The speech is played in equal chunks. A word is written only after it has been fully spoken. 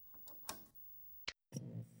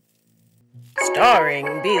Starring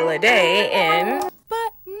Bila Day in...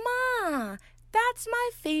 But Ma, that's my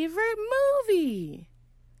favorite movie.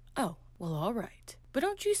 Oh, well, all right. But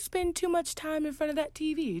don't you spend too much time in front of that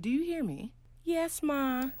TV, do you hear me? Yes,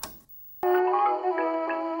 Ma.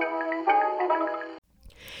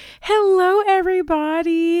 Hello,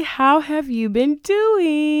 everybody. How have you been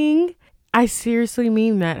doing? I seriously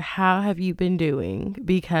mean that. How have you been doing?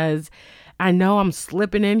 Because I know I'm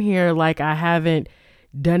slipping in here like I haven't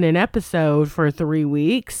done an episode for 3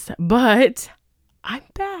 weeks, but I'm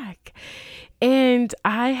back. And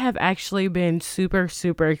I have actually been super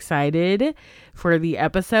excited for the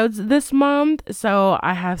episodes this month. So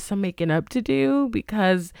I have some making up to do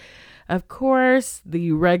because, of course,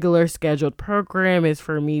 the regular scheduled program is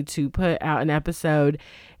for me to put out an episode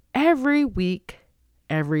every week,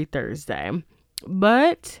 every Thursday.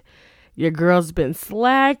 But your girl's been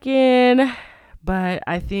slacking, but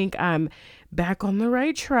I think I'm back on the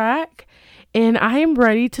right track and I am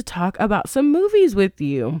ready to talk about some movies with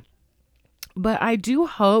you. But I do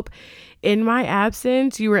hope in my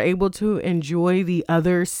absence you were able to enjoy the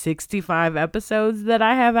other 65 episodes that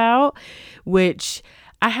I have out, which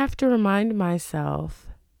I have to remind myself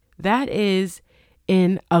that is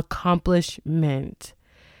an accomplishment.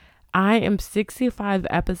 I am 65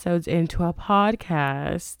 episodes into a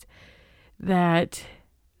podcast that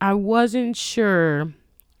I wasn't sure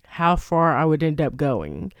how far I would end up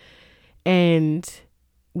going. And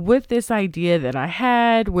with this idea that I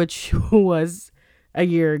had, which was a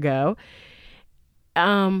year ago,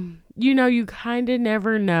 you kind of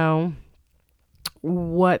never know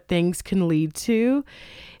what things can lead to.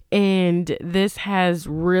 And this has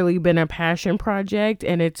really been a passion project,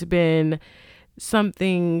 and it's been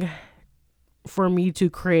something for me to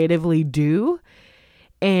creatively do.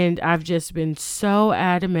 And I've just been so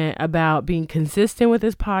adamant about being consistent with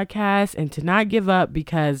this podcast and to not give up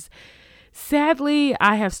because sadly,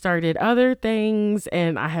 I have started other things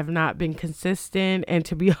and I have not been consistent. And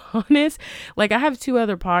to be honest, I have 2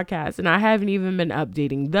 other podcasts and I haven't even been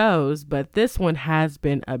updating those, but this one has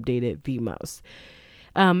been updated the most.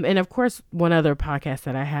 And of course, one other podcast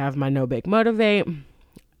that I have, my No Bake Motivate,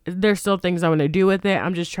 there's still things I want to do with it.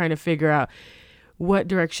 I'm just trying to figure out what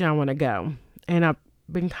direction I want to go. And I've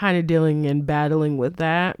been kind of dealing and battling with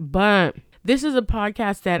that, but this is a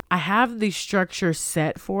podcast that I have the structure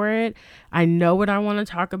set for it. I know what I want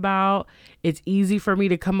to talk about. It's easy for me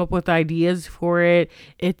to come up with ideas for it.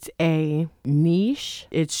 It's a niche.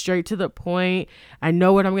 It's straight to the point. I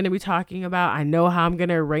know what I'm going to be talking about. I know how I'm going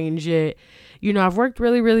to arrange it. I've worked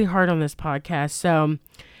really hard on this podcast. So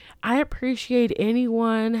I appreciate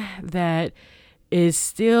anyone that is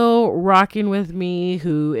still rocking with me,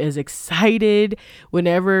 who is excited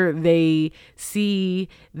whenever they see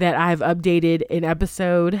that I've updated an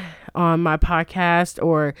episode on my podcast,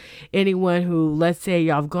 or anyone who, let's say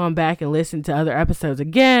y'all have gone back and listened to other episodes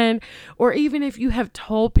again, or even if you have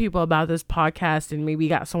told people about this podcast and maybe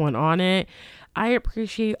got someone on it. I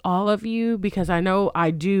appreciate all of you because I know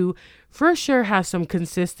I do for sure have some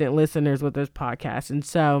consistent listeners with this podcast. And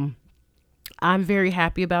so I'm very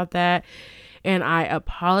happy about that. And I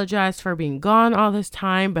apologize for being gone all this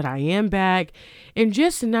time, but I am back. And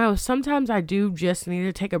just know, sometimes I do just need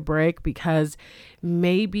to take a break because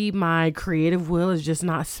maybe my creative wheel is just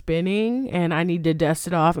not spinning and I need to dust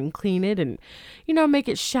it off and clean it and, make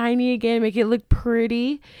it shiny again, make it look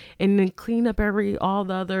pretty, and then clean up all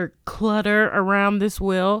the other clutter around this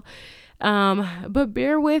wheel. But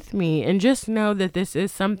bear with me and just know that this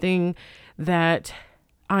is something that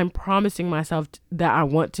I'm promising myself that I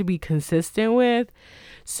want to be consistent with.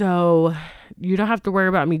 So you don't have to worry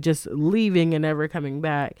about me just leaving and never coming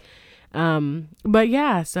back. But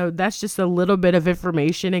yeah, so that's just a little bit of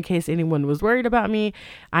information in case anyone was worried about me.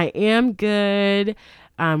 I am good.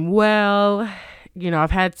 I'm well.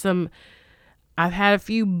 I've had a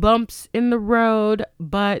few bumps in the road,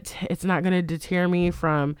 but it's not going to deter me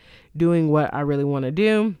from doing what I really want to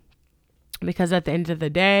do, because at the end of the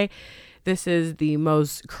day, this is the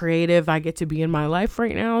most creative I get to be in my life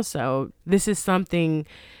right now. So this is something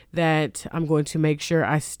that I'm going to make sure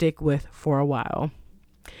I stick with for a while.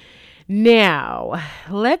 Now,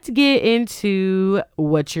 let's get into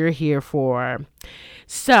what you're here for.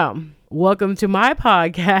 So, welcome to my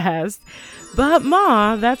podcast. But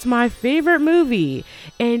Ma, that's my favorite movie.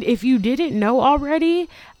 And if you didn't know already,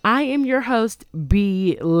 I am your host,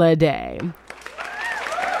 Bila Day.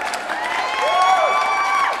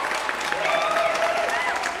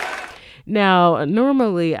 Now,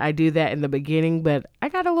 normally I do that in the beginning, but I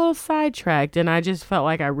got a little sidetracked and I just felt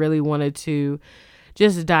like I really wanted to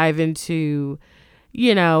just dive into,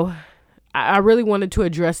 I really wanted to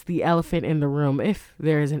address the elephant in the room, if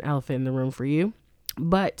there is an elephant in the room for you.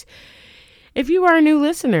 But if you are a new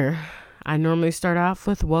listener, I normally start off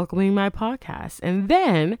with welcoming my podcast. And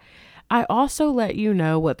then I also let you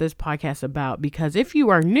know what this podcast is about, because if you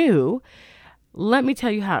are new, let me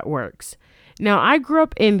tell you how it works. Now, I grew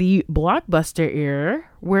up in the Blockbuster era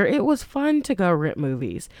where it was fun to go rent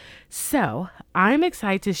movies. So I'm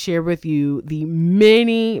excited to share with you the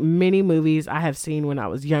many, many movies I have seen when I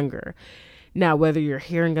was younger. Now, whether you're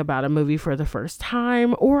hearing about a movie for the first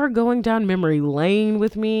time or going down memory lane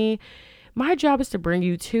with me, my job is to bring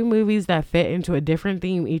you 2 movies that fit into a different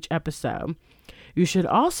theme each episode. You should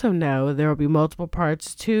also know there will be multiple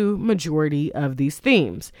parts to majority of these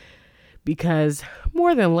themes, because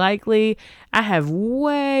more than likely I have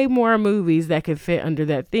way more movies that could fit under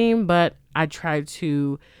that theme, but I try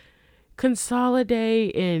to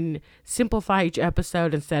consolidate and simplify each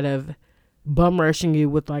episode instead of bum rushing you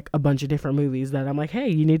with like a bunch of different movies that I'm like, hey,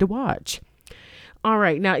 you need to watch. All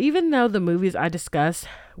right. Now, even though the movies I discuss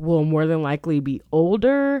will more than likely be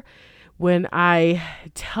older, when I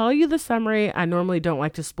tell you the summary, I normally don't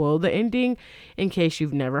like to spoil the ending in case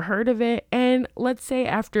you've never heard of it. And let's say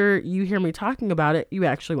after you hear me talking about it, you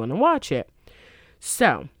actually want to watch it.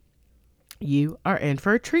 So you are in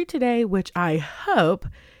for a treat today, which I hope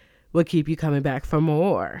will keep you coming back for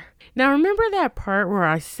more. Now, remember that part where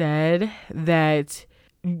I said that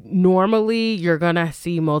normally you're going to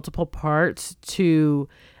see multiple parts to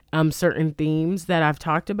certain themes that I've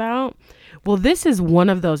talked about? Well, this is one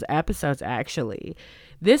of those episodes, actually.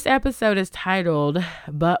 This episode is titled,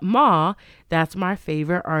 But Ma, That's My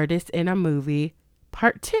Favorite Artist in a Movie,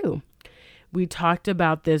 Part 2. We talked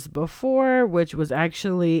about this before, which was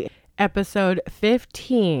actually episode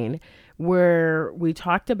 15, where we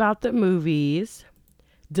talked about the movies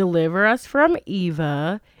Deliver Us from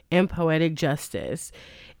Eva and Poetic Justice.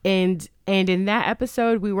 And in that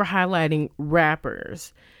episode, we were highlighting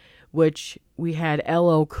rappers, which we had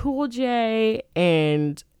LL Cool J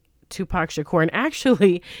and Tupac Shakur. And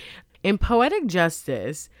actually, in Poetic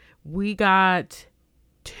Justice, we got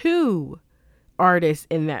 2 artists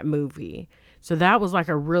in that movie. So that was like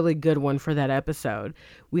a really good one for that episode.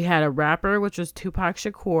 We had a rapper, which was Tupac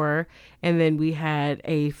Shakur, and then we had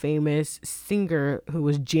a famous singer who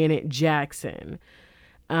was Janet Jackson.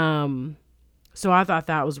 So I thought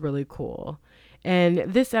that was really cool. And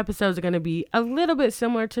this episode is going to be a little bit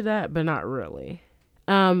similar to that, but not really.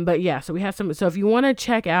 But yeah, so we have some. So if you want to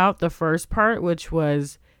check out the first part, which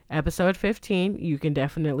was episode 15, you can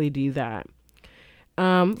definitely do that.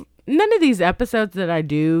 None of these episodes that I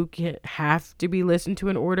do have to be listened to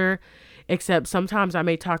in order, except sometimes I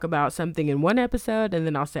may talk about something in one episode and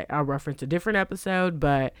then I'll reference a different episode.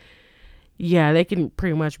 But yeah, they can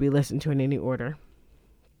pretty much be listened to in any order.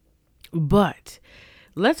 But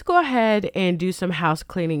let's go ahead and do some house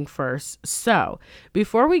cleaning first. So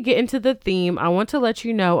before we get into the theme, I want to let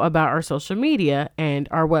you know about our social media and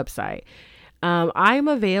our website. I'm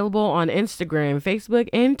available on Instagram, Facebook,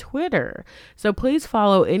 and Twitter. So please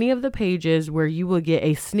follow any of the pages where you will get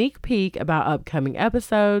a sneak peek about upcoming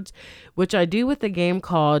episodes, which I do with a game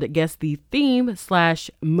called Guess the Theme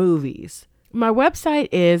 /movies. My website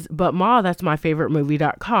is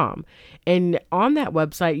butma.that'smyfavoritemovie.com. And on that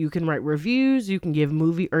website, you can write reviews, you can give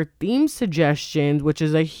movie or theme suggestions, which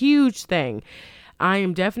is a huge thing. I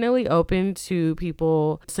am definitely open to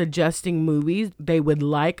people suggesting movies they would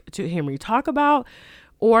like to hear me talk about,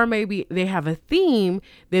 or maybe they have a theme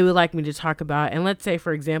they would like me to talk about. And let's say,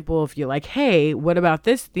 for example, if you're like, hey, what about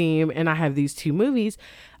this theme? And I have these 2 movies,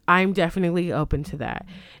 I'm definitely open to that.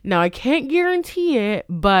 Now, I can't guarantee it,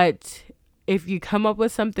 but if you come up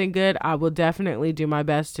with something good, I will definitely do my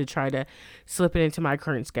best to try to slip it into my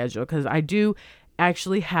current schedule, because I do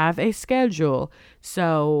actually have a schedule.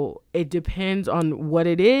 So it depends on what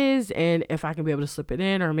it is and if I can be able to slip it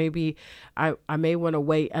in, or maybe I may want to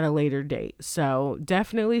wait at a later date. So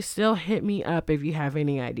definitely still hit me up if you have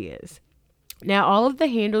any ideas. Now, all of the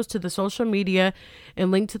handles to the social media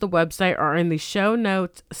and link to the website are in the show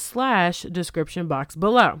notes / description box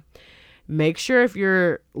below. Make sure if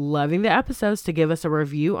you're loving the episodes to give us a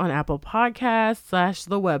review on Apple Podcasts /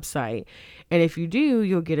 the website. And if you do,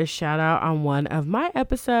 you'll get a shout out on one of my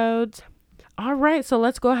episodes. All right, so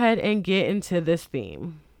let's go ahead and get into this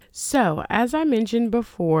theme. So as I mentioned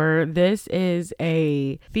before, this is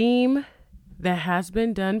a theme that has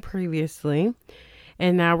been done previously.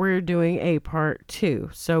 And now we're doing a part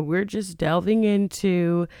 2. So we're just delving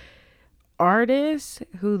into artists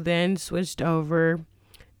who then switched over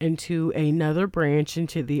into another branch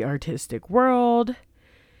into the artistic world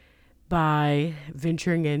by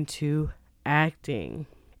venturing into acting.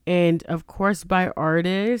 And of course, by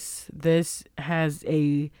artists, this has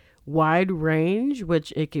a wide range,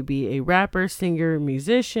 which it could be a rapper, singer,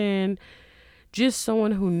 musician, just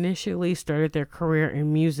someone who initially started their career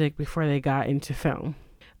in music before they got into film.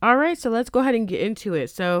 All right, so let's go ahead and get into it.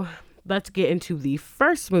 So let's get into the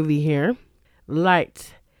first movie here.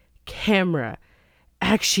 Light, camera,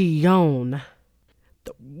 action.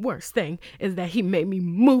 The worst thing is that he made me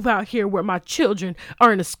move out here where my children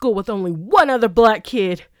are in a school with only one other black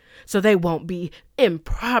kid, so they won't be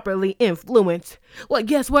improperly influenced. Well,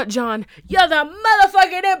 guess what, John? You're the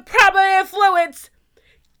motherfucking improper influence.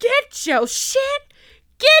 Get your shit,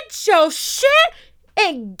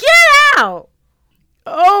 and get out.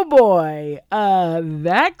 Oh boy.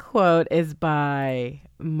 That quote is by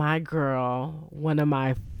my girl, one of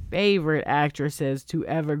my favorite actresses to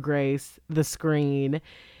ever grace the screen,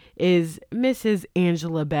 is Mrs.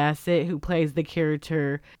 Angela Bassett, who plays the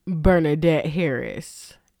character Bernadette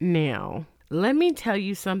Harris. Now, let me tell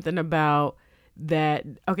you something about that.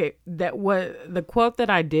 Okay, the quote that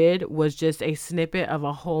I did was just a snippet of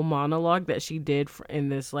a whole monologue that she did in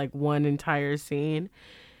this like one entire scene.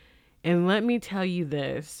 And let me tell you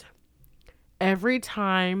this. Every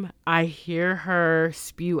time I hear her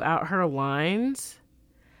spew out her lines,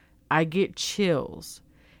 I get chills.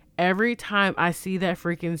 Every time I see that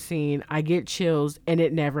freaking scene, I get chills, and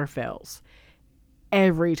it never fails.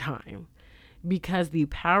 Every time. Because the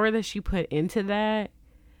power that she put into that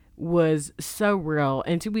was so real.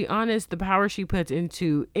 And to be honest, the power she puts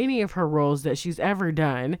into any of her roles that she's ever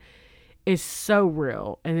done is so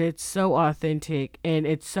real, and it's so authentic, and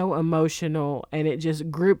it's so emotional, and it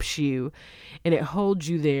just grips you, and it holds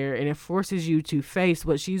you there, and it forces you to face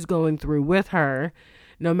what she's going through with her,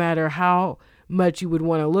 no matter how much you would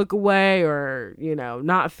want to look away or,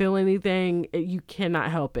 not feel anything. You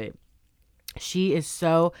cannot help it. She is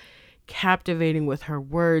so captivating with her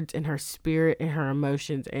words and her spirit and her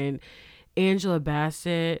emotions. And Angela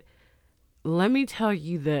Bassett, let me tell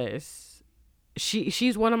you this.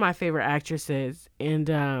 She's one of my favorite actresses, and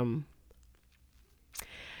I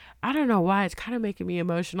don't know why it's kind of making me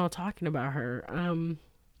emotional talking about her.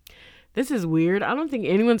 This is weird. I don't think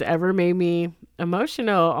anyone's ever made me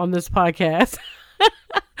emotional on this podcast.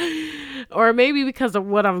 Or maybe because of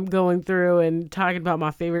what I'm going through and talking about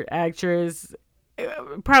my favorite actress,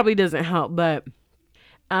 it probably doesn't help, but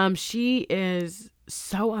she is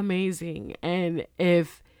so amazing. And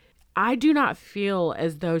if I do not feel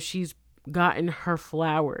as though she's gotten her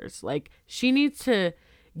flowers, like she needs to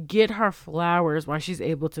get her flowers while she's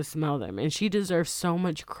able to smell them, and she deserves so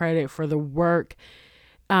much credit for the work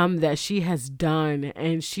that she has done.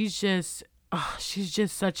 And she's just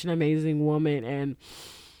such an amazing woman, and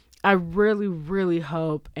I really, really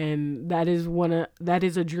hope, and that is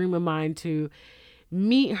a dream of mine, to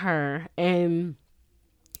meet her. And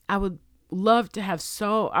I would love to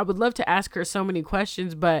ask her so many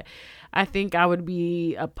questions, but I think I would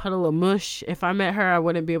be a puddle of mush. If I met her, I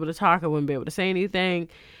wouldn't be able to talk. I wouldn't be able to say anything.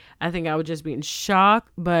 I think I would just be in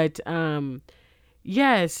shock. But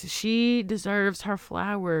yes, she deserves her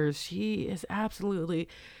flowers. She is absolutely,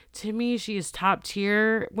 to me, she is top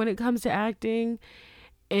tier when it comes to acting.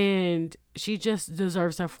 And she just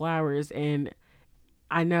deserves her flowers. And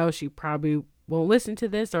I know she probably won't listen to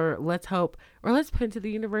this, or let's hope, or let's put into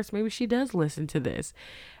the universe, maybe she does listen to this.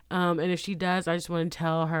 And if she does, I just want to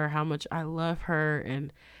tell her how much I love her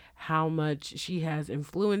and how much she has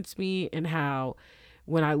influenced me, and how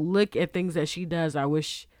when I look at things that she does, I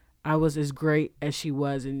wish I was as great as she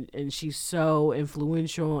was. And she's so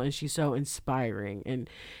influential, and she's so inspiring, and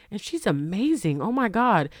she's amazing. Oh my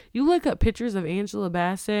God. You look up pictures of Angela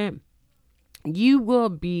Bassett, you will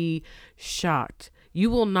be shocked. You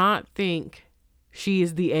will not think she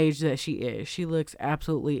is the age that she is. She looks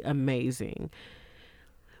absolutely amazing.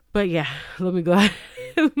 But yeah, let me go ahead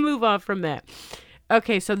and move on from that.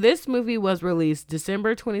 Okay, so this movie was released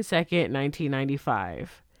December 22nd,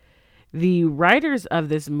 1995. The writers of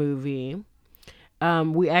this movie,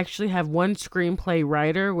 we actually have one screenplay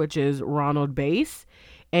writer, which is Ronald Bass,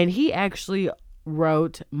 and he actually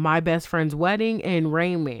wrote My Best Friend's Wedding and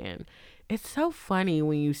Rain Man. It's so funny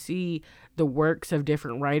when you see the works of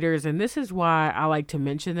different writers, and this is why I like to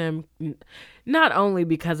mention them, not only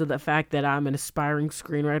because of the fact that I'm an aspiring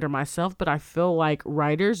screenwriter myself, but I feel like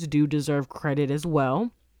writers do deserve credit as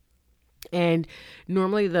well. And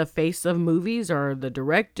normally the face of movies are the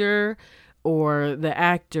director or the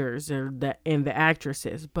actors or the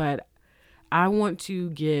actresses, but I want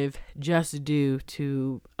to give just due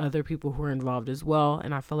to other people who are involved as well.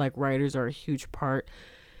 And I feel like writers are a huge part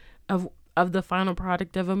of the final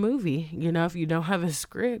product of a movie. If you don't have a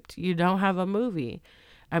script, you don't have a movie.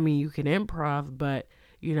 I mean, you can improv, but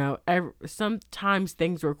Sometimes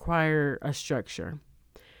things require a structure.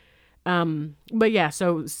 But yeah,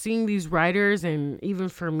 so seeing these writers, and even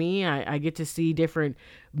for me, I get to see different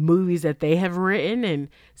movies that they have written, and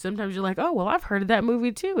sometimes you're like, oh, well, I've heard of that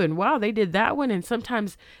movie too, and wow, they did that one. And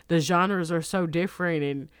sometimes the genres are so different,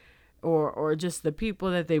 and or just the people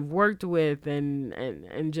that they've worked with,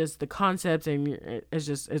 and just the concepts, and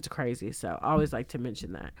it's crazy. So I always like to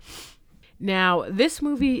mention that. Now, this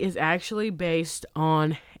movie is actually based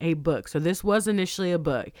on a book. So this was initially a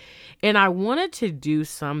book. And I wanted to do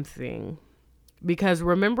something because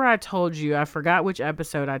remember I told you, I forgot which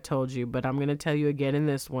episode I told you, but I'm going to tell you again in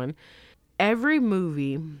this one. Every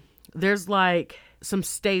movie, there's like some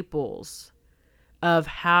staples of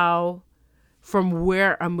from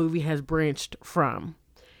where a movie has branched from.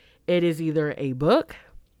 It is either a book,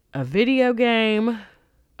 a video game,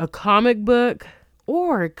 a comic book,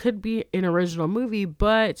 or it could be an original movie,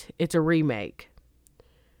 but it's a remake.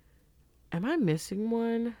 Am I missing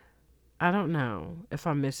one? I don't know if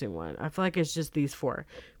I'm missing one. I feel like it's just these four.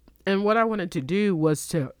 And what I wanted to do was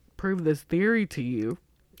to prove this theory to you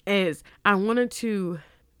is I wanted to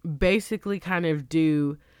basically kind of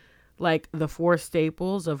do like the four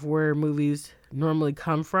staples of where movies normally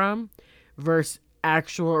come from versus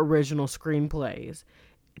actual original screenplays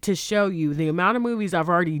to show you the amount of movies I've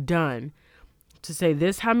already done. To say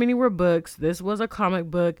this, how many were books, this was a comic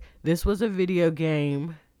book, this was a video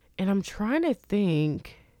game. And I'm trying to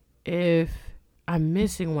think if I'm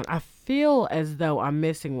missing one. I feel as though I'm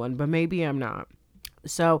missing one, but maybe I'm not.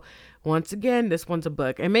 So once again, this one's a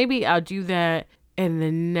book. And maybe I'll do that in the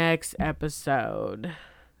next episode.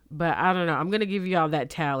 But I don't know. I'm going to give y'all that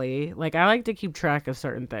tally. Like, I like to keep track of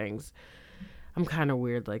certain things. I'm kind of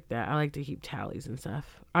weird like that. I like to keep tallies and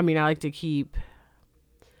stuff. I mean, I like to keep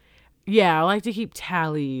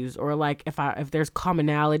tallies, or like if there's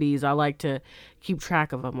commonalities, I like to keep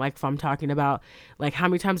track of them. Like if I'm talking about like how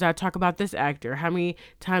many times did I talk about this actor, how many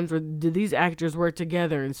times did these actors work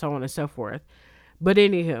together, and so on and so forth. But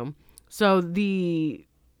anywho, so the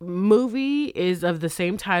movie is of the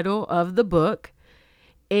same title of the book,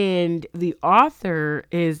 and the author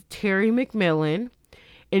is Terry McMillan,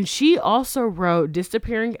 and she also wrote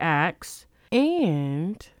Disappearing Acts,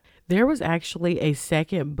 and there was actually a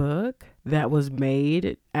second book that was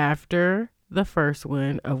made after the first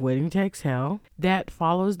one of Wedding to Exhale that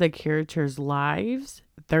follows the characters' lives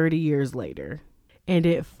 30 years later. And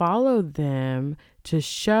it followed them to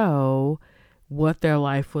show what their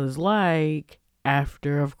life was like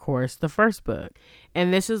after, of course, the first book.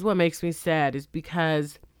 And this is what makes me sad, is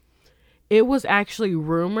because it was actually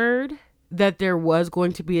rumored that there was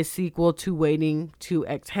going to be a sequel to Waiting to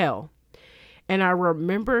Exhale. And I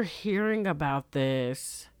remember hearing about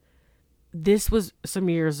this. This was some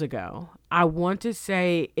years ago. I want to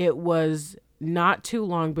say it was not too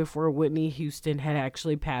long before Whitney Houston had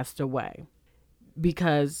actually passed away.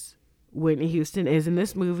 Because Whitney Houston is in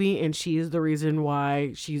this movie, and she is the reason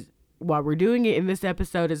why we're doing it in this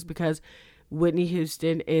episode, is because Whitney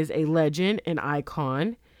Houston is a legend, an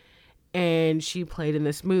icon, and she played in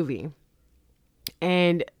this movie.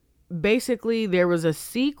 And basically there was a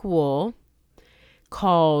sequel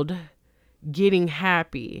called Getting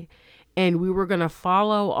Happy, and we were going to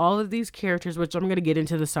follow all of these characters, which I'm going to get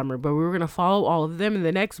into the summer, but we were going to follow all of them in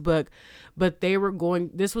the next book. But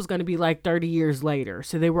this was going to be like 30 years later,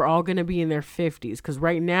 so they were all going to be in their 50s, because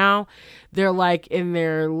right now they're like in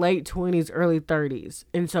their late 20s, early 30s,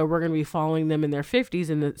 and so we're going to be following them in their 50s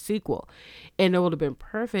in the sequel. And it would have been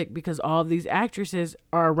perfect because all of these actresses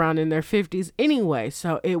are around in their 50s anyway,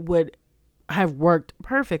 so it would have worked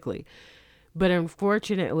perfectly. But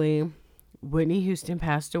unfortunately, Whitney Houston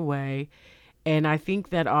passed away, and I think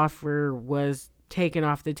that offer was taken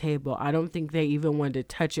off the table. I don't think they even wanted to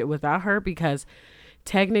touch it without her, because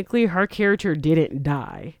technically her character didn't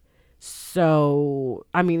die. So,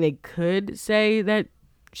 I mean, they could say that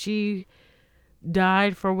she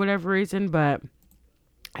died for whatever reason, but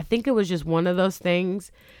I think it was just one of those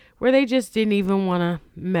things where they just didn't even want to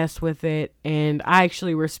mess with it, and I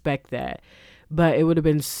actually respect that. But it would have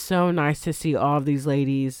been so nice to see all of these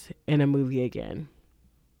ladies in a movie again.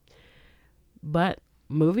 But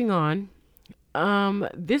moving on,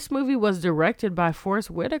 this movie was directed by Forest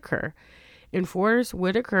Whitaker. And Forest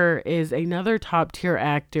Whitaker is another top tier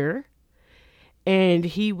actor. And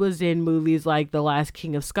he was in movies like The Last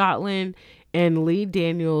King of Scotland and Lee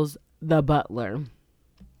Daniels' The Butler.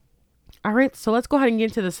 All right, so let's go ahead and get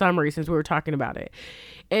into the summary since we were talking about it.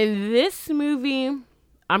 In this movie,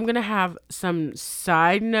 I'm going to have some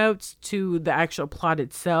side notes to the actual plot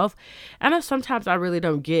itself. I know sometimes I really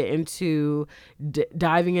don't get into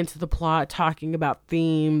diving into the plot, talking about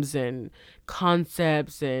themes and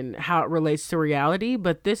concepts and how it relates to reality,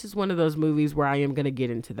 but this is one of those movies where I am going to get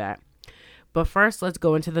into that. But first, let's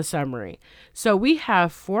go into the summary. So we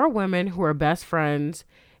have 4 women who are best friends,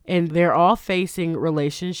 and they're all facing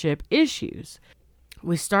relationship issues.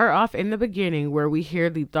 We start off in the beginning where we hear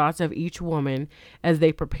the thoughts of each woman as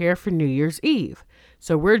they prepare for New Year's Eve.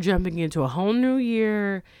 So we're jumping into a whole new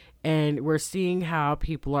year and we're seeing how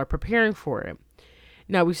people are preparing for it.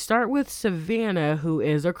 Now we start with Savannah, who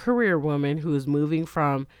is a career woman who is moving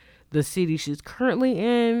from the city she's currently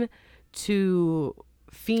in to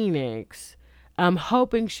Phoenix,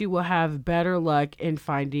 hoping she will have better luck in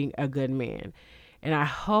finding a good man. And I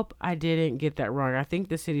hope I didn't get that wrong. I think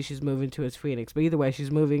the city she's moving to is Phoenix. But either way,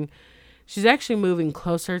 she's actually moving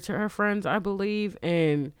closer to her friends, I believe.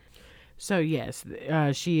 And so, yes,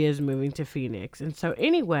 she is moving to Phoenix. And so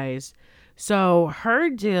anyways, so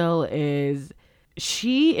her deal is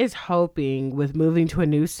she is hoping with moving to a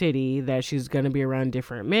new city that she's going to be around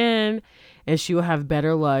different men and she will have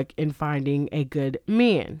better luck in finding a good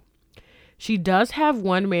man. She does have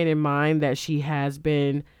one man in mind that she has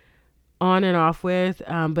been on and off with,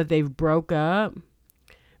 but they've broke up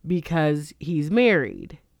because he's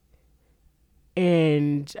married.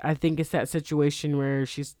 And I think it's that situation where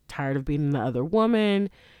she's tired of being the other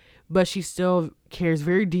woman, but she still cares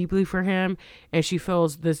very deeply for him and she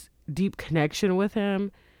feels this deep connection with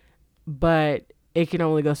him, but it can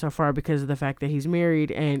only go so far because of the fact that he's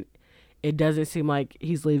married and it doesn't seem like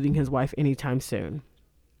he's leaving his wife anytime soon.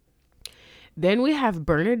 Then we have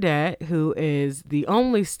Bernadette, who is the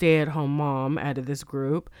only stay-at-home mom out of this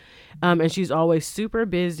group. And she's always super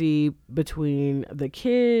busy between the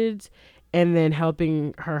kids and then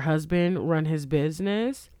helping her husband run his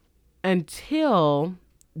business until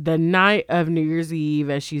the night of New Year's Eve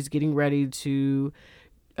as she's getting ready to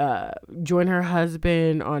join her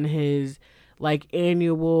husband on his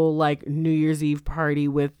annual New Year's Eve party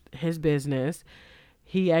with his business.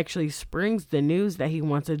 He actually springs the news that he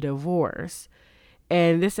wants a divorce.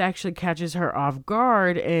 And this actually catches her off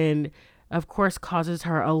guard and, of course, causes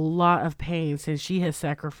her a lot of pain since she has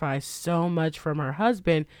sacrificed so much from her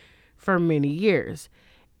husband for many years.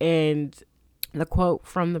 And the quote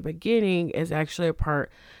from the beginning is actually a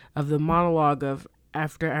part of the monologue of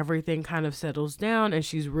after everything kind of settles down and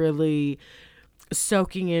she's really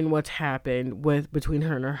soaking in what's happened between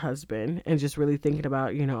her and her husband and just really thinking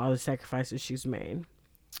about, all the sacrifices she's made.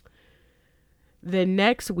 Then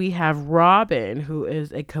next we have Robin, who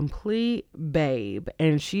is a complete babe,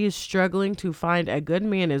 and she is struggling to find a good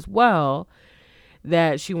man as well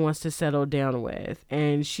that she wants to settle down with.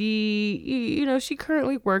 And she, she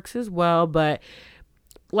currently works as well, but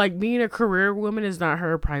being a career woman is not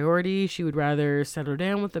her priority. She would rather settle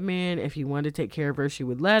down with a man. If he wanted to take care of her, she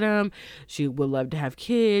would let him. She would love to have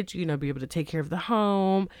kids, be able to take care of the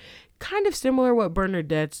home. Kind of similar what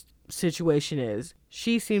Bernadette's situation is.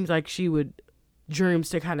 She seems like she would dreams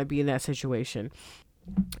to kind of be in that situation.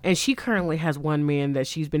 And she currently has one man that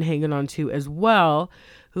she's been hanging on to as well,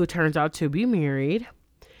 who turns out to be married.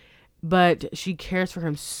 But she cares for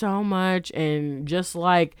him so much, and just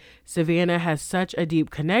like Savannah has such a deep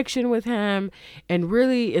connection with him and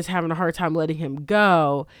really is having a hard time letting him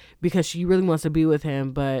go because she really wants to be with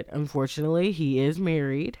him, but unfortunately he is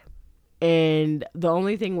married. And the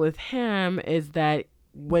only thing with him is that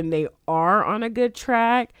when they are on a good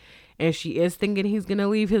track and she is thinking he's going to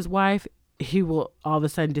leave his wife, he will all of a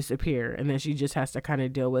sudden disappear. And then she just has to kind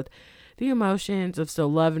of deal with the emotions of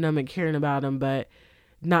still loving him and caring about him, but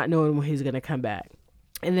not knowing when he's going to come back.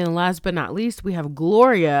 And then last but not least, we have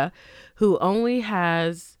Gloria, who only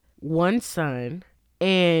has one son.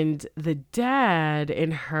 And the dad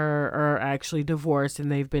and her are actually divorced,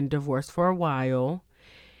 and they've been divorced for a while.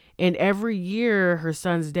 And every year her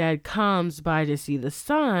son's dad comes by to see the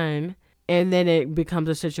son. And then it becomes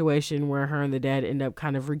a situation where her and the dad end up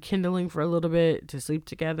kind of rekindling for a little bit to sleep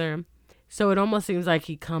together. So it almost seems like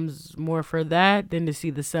he comes more for that than to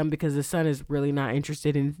see the son, because the son is really not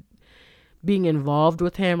interested in being involved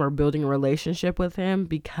with him or building a relationship with him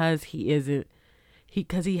because he hasn't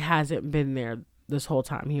been there this whole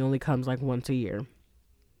time. He only comes once a year.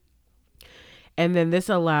 And then this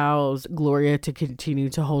allows Gloria to continue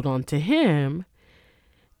to hold on to him.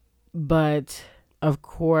 But of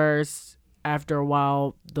course, after a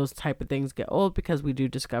while, those type of things get old because we do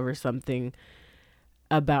discover something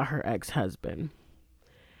about her ex-husband.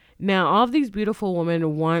 Now, all of these beautiful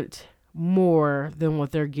women want more than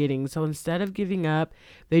what they're getting. So instead of giving up,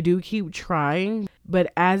 they do keep trying.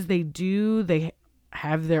 But as they do, they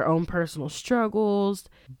have their own personal struggles,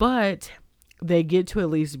 but they get to at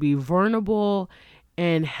least be vulnerable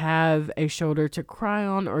and have a shoulder to cry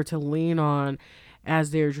on or to lean on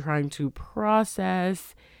as they're trying to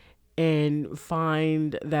process and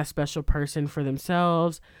find that special person for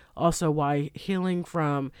themselves. Also, why healing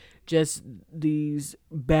from just these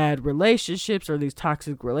bad relationships or these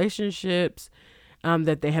toxic relationships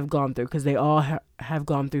that they have gone through, because they all have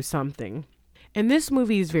gone through something. And this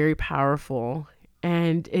movie is very powerful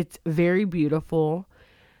and it's very beautiful,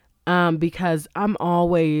 because I'm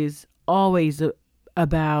always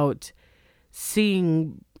about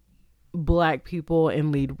seeing Black people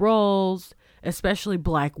in lead roles, especially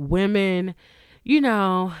Black women,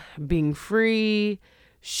 being free,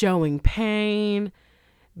 showing pain,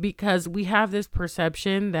 because we have this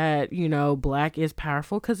perception that, Black is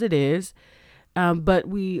powerful, because it is. But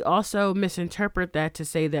we also misinterpret that to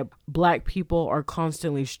say that Black people are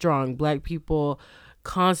constantly strong. Black people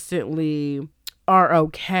constantly are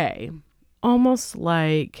okay. Almost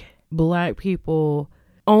like Black people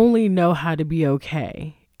only know how to be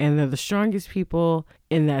okay. And they're the strongest people,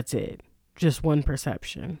 and that's it. Just one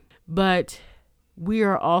perception. But we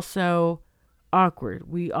are also awkward.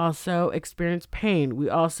 We also experience pain. We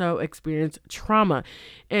also experience trauma.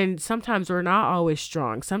 And sometimes we're not always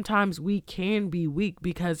strong. Sometimes we can be weak,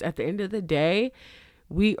 because at the end of the day,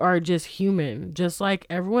 we are just human, just like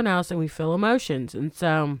everyone else, and we feel emotions. And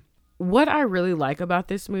so what I really like about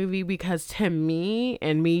this movie, because to me,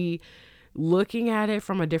 and me looking at it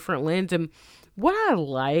from a different lens, and what I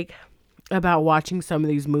like about watching some of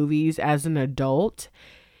these movies as an adult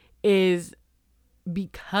is,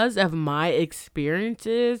 because of my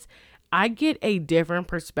experiences, I get a different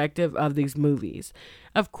perspective of these movies.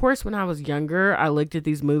 Of course, when I was younger, I looked at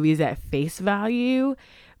these movies at face value,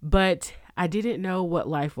 but I didn't know what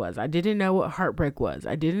life was. I didn't know what heartbreak was.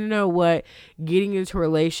 I didn't know what getting into a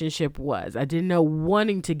relationship was. I didn't know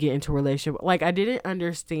wanting to get into a relationship. Like, I didn't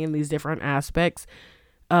understand these different aspects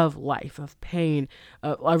of life, of pain,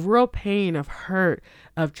 of real pain, of hurt,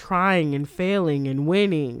 of trying and failing and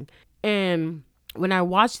winning. And when I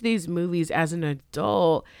watch these movies as an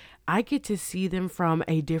adult, I get to see them from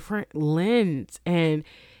a different lens. And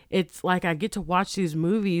it's like I get to watch these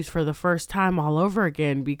movies for the first time all over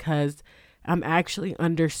again, because I'm actually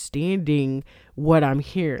understanding what I'm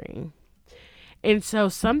hearing. And so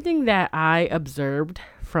something that I observed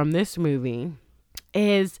from this movie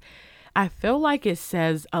is, I feel like it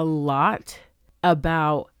says a lot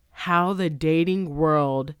about how the dating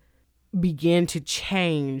world began to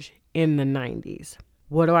change in the 90s.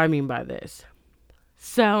 What do I mean by this?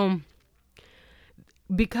 So,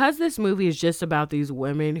 because this movie is just about these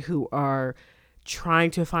women who are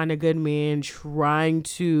trying to find a good man, trying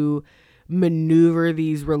to maneuver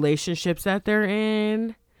these relationships that they're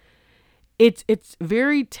in, it's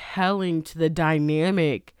very telling to the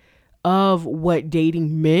dynamic of what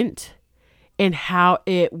dating meant and how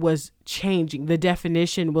it was changing. The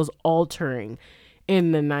definition was altering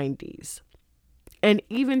in the 90s. And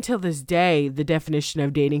even till this day, the definition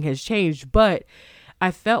of dating has changed. But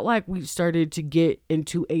I felt like we started to get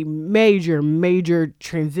into a major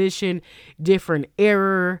transition, different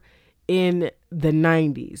era in the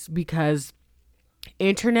 90s, because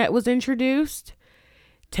internet was introduced.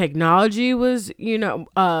 Technology was,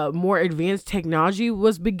 more advanced technology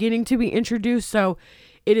was beginning to be introduced. So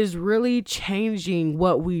it is really changing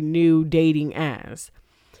what we knew dating as,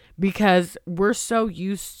 because we're so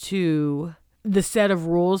used to the set of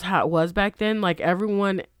rules, how it was back then. Like,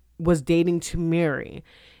 everyone was dating to marry,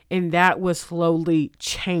 and that was slowly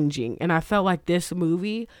changing. And I felt like this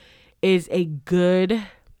movie is a good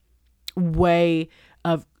way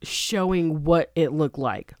of showing what it looked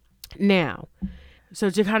like. Now,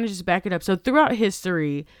 so to kind of just back it up. So throughout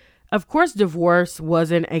history, of course, divorce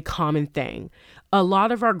wasn't a common thing. A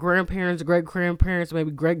lot of our grandparents, great-grandparents,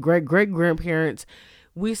 maybe great-great-great-grandparents,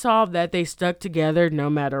 we saw that they stuck together no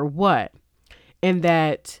matter what. And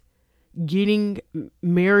that getting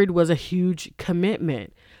married was a huge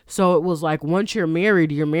commitment. So it was like, once you're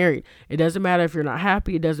married, you're married. It doesn't matter if you're not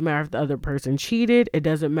happy. It doesn't matter if the other person cheated. It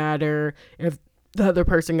doesn't matter if the other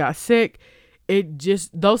person got sick. It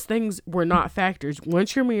just, those things were not factors.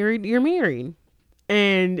 Once you're married, you're married.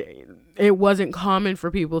 And it wasn't common for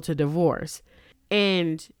people to divorce.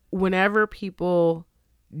 And whenever people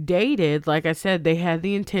dated, like I said, they had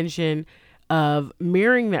the intention of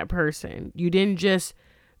marrying that person. You didn't just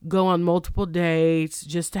go on multiple dates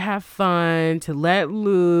just to have fun, to let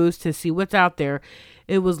loose, to see what's out there.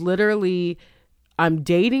 It was literally, I'm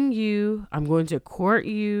dating you, I'm going to court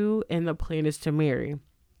you, and the plan is to marry.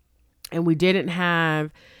 And we didn't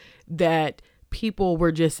have that people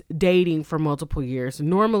were just dating for multiple years.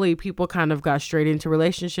 Normally, people kind of got straight into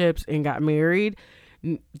relationships and got married.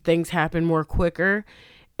 Things happened more quicker.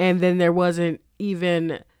 And then there wasn't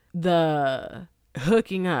even the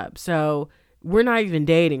hooking up. So we're not even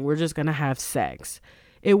dating. We're just going to have sex.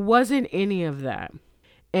 It wasn't any of that.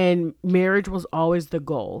 And marriage was always the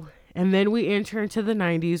goal. And then we enter into the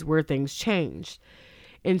 90s where things changed.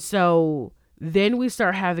 And so then we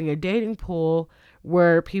start having a dating pool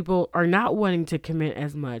where people are not wanting to commit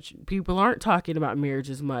as much. People aren't talking about marriage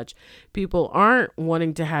as much. People aren't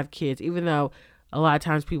wanting to have kids, even though a lot of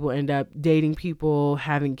times people end up dating people,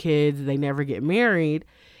 having kids, they never get married.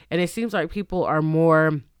 And it seems like people are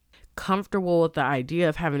more comfortable with the idea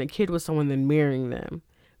of having a kid with someone than marrying them.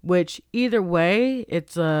 Which either way,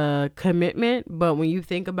 it's a commitment. But when you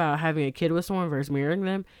think about having a kid with someone versus marrying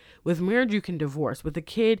them, with marriage, you can divorce. With a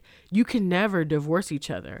kid, you can never divorce each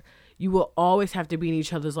other. You will always have to be in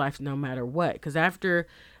each other's lives no matter what. Because after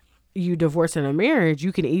you divorce in a marriage,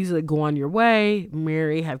 you can easily go on your way,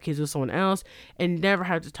 marry, have kids with someone else, and never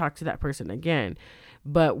have to talk to that person again.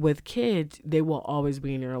 But with kids, they will always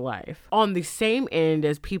be in your life. On the same end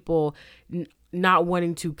as people not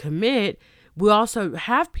wanting to commit, we also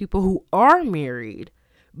have people who are married,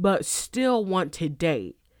 but still want to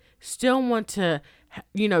date, still want to,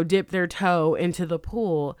 dip their toe into the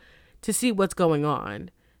pool to see what's going on.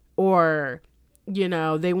 Or,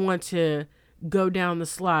 they want to go down the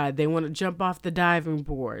slide. They want to jump off the diving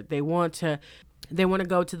board. They want to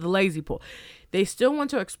go to the lazy pool. They still want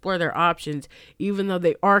to explore their options, even though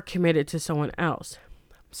they are committed to someone else.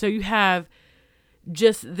 So you have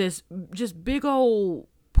just big old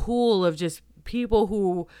pool of just people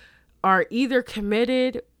who are either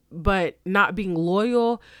committed but not being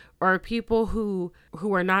loyal, or people who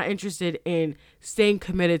are not interested in staying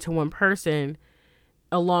committed to one person,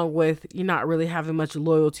 along with you not really having much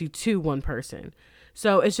loyalty to one person.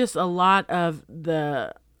 So it's just a lot of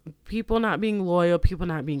the people not being loyal, people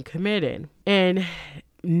not being committed. And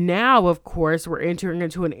now, of course, we're entering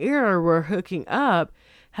into an era where hooking up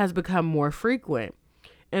has become more frequent.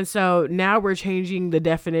 And so now we're changing the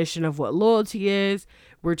definition of what loyalty is.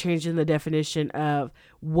 We're changing the definition of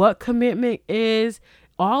what commitment is.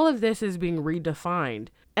 All of this is being redefined.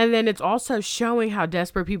 And then it's also showing how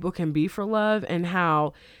desperate people can be for love and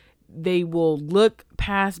how they will look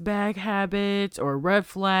past bad habits or red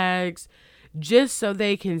flags just so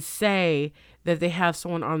they can say that they have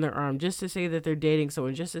someone on their arm, just to say that they're dating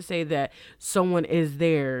someone, just to say that someone is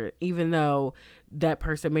there, even though that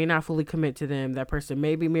person may not fully commit to them. That person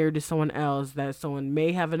may be married to someone else. That someone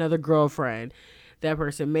may have another girlfriend. That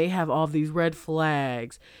person may have all these red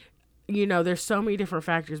flags. There's so many different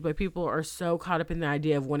factors, but people are so caught up in the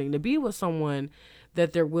idea of wanting to be with someone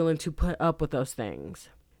that they're willing to put up with those things.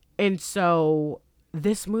 And so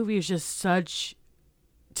this movie is just such,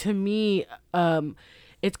 to me,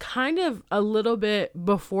 it's kind of a little bit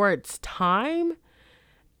before its time.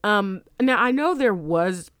 Now I know there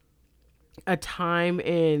was a time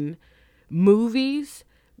in movies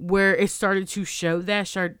where it started to show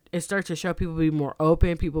that, it started to show people being more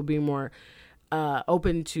open, people being more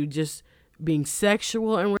open to just being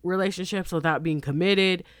sexual in relationships without being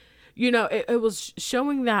committed. It was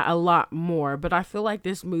showing that a lot more, but I feel like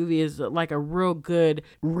this movie is like a real good,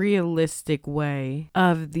 realistic way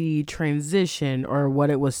of the transition or what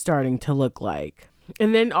it was starting to look like.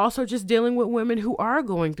 And then also just dealing with women who are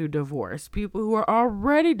going through divorce, people who are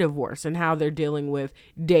already divorced and how they're dealing with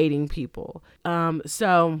dating people.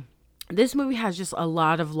 So this movie has just a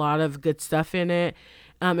lot of good stuff in it.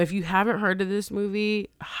 If you haven't heard of this movie,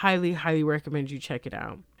 highly, highly recommend you check it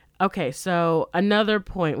out. Okay, so another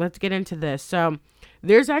point, let's get into this. So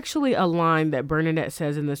there's actually a line that Bernadette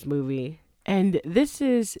says in this movie, and this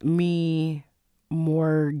is me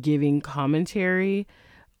more giving commentary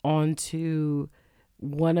onto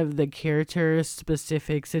one of the characters'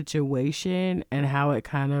 specific situation and how it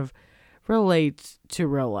kind of relates to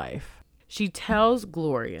real life. She tells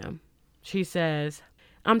Gloria, she says,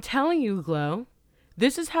 "I'm telling you, Glo,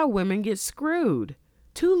 this is how women get screwed.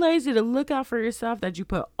 Too lazy to look out for yourself that you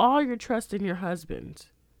put all your trust in your husband."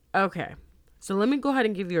 Okay, so let me go ahead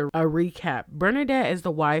and give you a recap. Bernadette is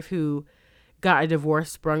the wife who got a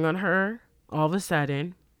divorce sprung on her all of a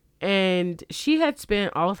sudden. And she had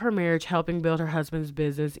spent all of her marriage helping build her husband's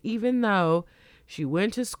business, even though she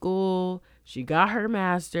went to school, she got her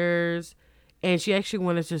master's, and she actually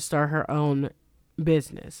wanted to start her own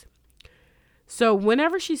business. So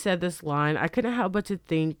whenever she said this line, I couldn't help but to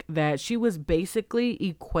think that she was basically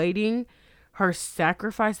equating her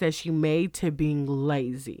sacrifice that she made to being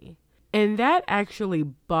lazy. And that actually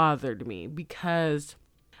bothered me because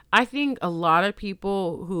I think a lot of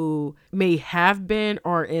people who may have been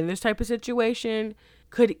or in this type of situation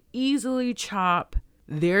could easily chop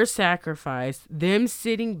their sacrifice, them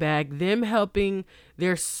sitting back, them helping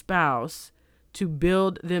their spouse to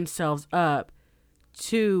build themselves up,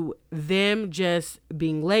 to them just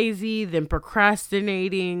being lazy, them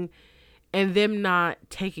procrastinating, and them not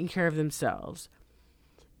taking care of themselves.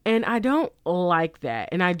 And I don't like that.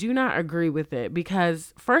 And I do not agree with it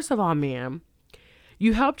because, first of all, ma'am,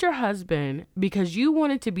 you helped your husband because you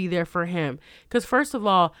wanted to be there for him. Because, first of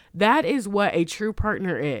all, that is what a true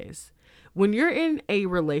partner is. When you're in a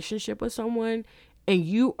relationship with someone and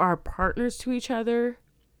you are partners to each other,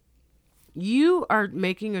 you are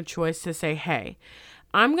making a choice to say, hey,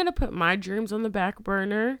 I'm going to put my dreams on the back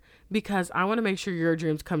burner because I want to make sure your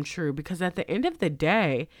dreams come true. Because at the end of the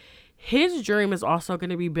day, his dream is also going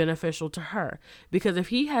to be beneficial to her, because if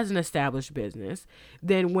he has an established business,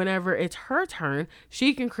 then whenever it's her turn,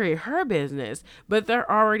 she can create her business, but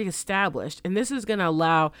they're already established. And this is going to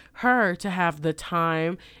allow her to have the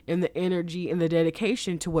time and the energy and the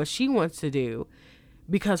dedication to what she wants to do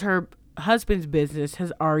because her husband's business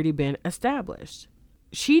has already been established.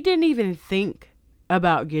 She didn't even think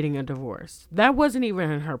about getting a divorce. That wasn't even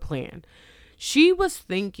in her plan. She was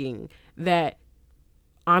thinking that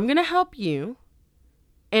I'm going to help you.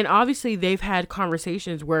 And obviously they've had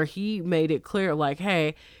conversations where he made it clear, like,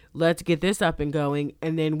 hey, let's get this up and going,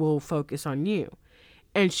 and then we'll focus on you.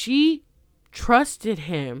 And she trusted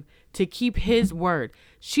him to keep his word.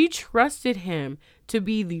 She trusted him to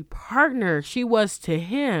be the partner she was to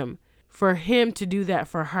him for him to do that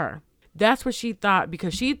for her. That's what she thought,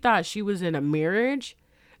 because she thought she was in a marriage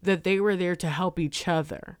that they were there to help each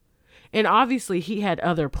other. And obviously he had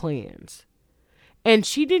other plans. And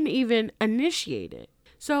she didn't even initiate it.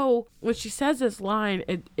 So when she says this line,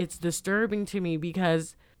 it's disturbing to me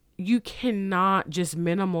because you cannot just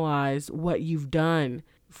minimize what you've done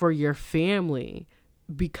for your family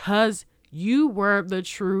because you were the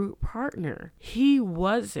true partner. He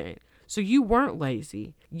wasn't. So you weren't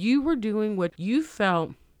lazy. You were doing what you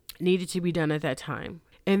felt needed to be done at that time.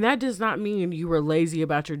 And that does not mean you were lazy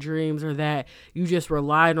about your dreams or that you just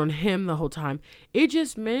relied on him the whole time. It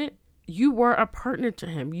just meant you were a partner to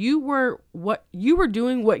him. You were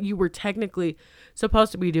doing what you were technically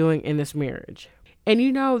supposed to be doing in this marriage. And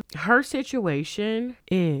you know, her situation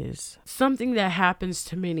is something that happens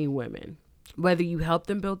to many women. Whether you help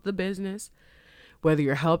them build the business, whether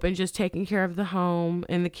you're helping just taking care of the home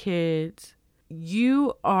and the kids,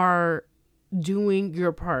 you are doing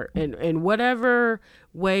your part. And in whatever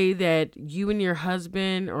way that you and your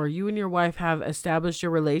husband or you and your wife have established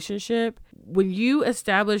your relationship, when you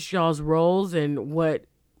establish y'all's roles and what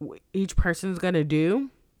each person's going to do,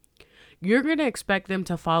 you're going to expect them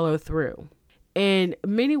to follow through. And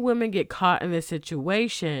many women get caught in this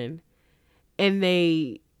situation and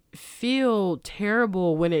they feel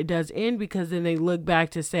terrible when it does end, because then they look back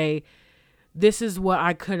to say, this is what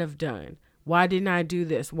I could have done. Why didn't I do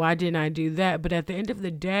this? Why didn't I do that? But at the end of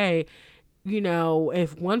the day, you know,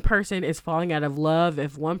 if one person is falling out of love,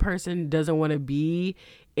 if one person doesn't want to be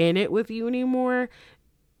in it with you anymore,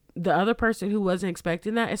 the other person who wasn't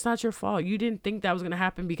expecting that, it's not your fault. You didn't think that was going to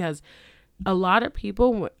happen, because a lot of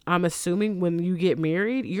people, I'm assuming when you get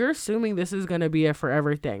married, you're assuming this is going to be a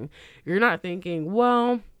forever thing. You're not thinking,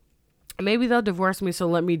 well, maybe they'll divorce me, so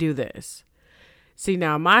let me do this. See,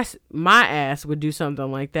 now my ass would do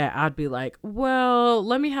something like that. I'd be like, well,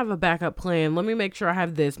 let me have a backup plan. Let me make sure I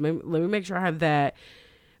have this. Let me make sure I have that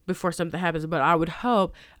before something happens. But I would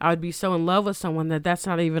hope I would be so in love with someone that that's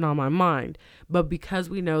not even on my mind. But because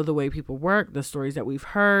we know the way people work, the stories that we've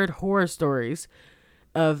heard, horror stories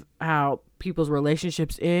of how people's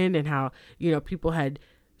relationships end and how, you know, people had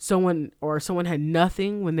someone had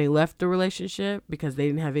nothing when they left the relationship because they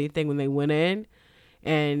didn't have anything when they went in.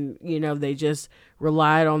 And, you know, they just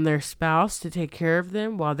relied on their spouse to take care of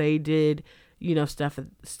them while they did, you know, stuff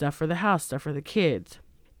for the house, stuff for the kids.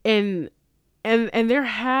 And there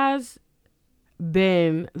has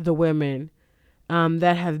been the women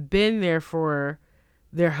that have been there for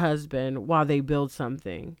their husband while they build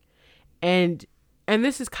something. And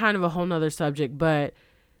this is kind of a whole nother subject, but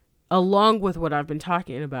along with what I've been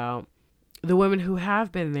talking about, the women who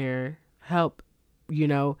have been there help, you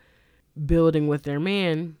know, building with their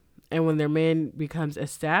man. And when their man becomes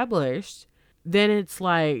established, then it's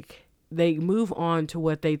like they move on to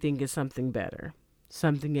what they think is something better,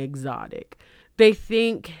 something exotic. They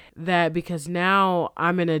think that because now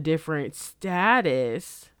I'm in a different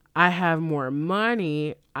status, I have more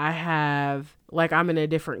money, I'm in a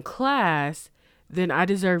different class, then I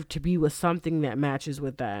deserve to be with something that matches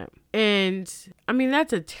with that. And I mean,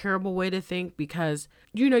 that's a terrible way to think because,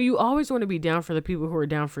 you always want to be down for the people who are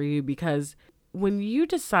down for you, because when you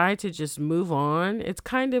decide to just move on, it's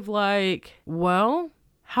kind of like, well,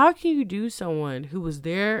 how can you do someone who was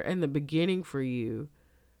there in the beginning for you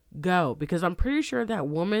go? Because I'm pretty sure that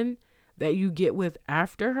woman that you get with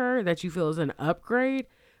after her that you feel is an upgrade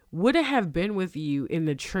wouldn't have been with you in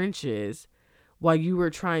the trenches while you were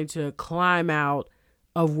trying to climb out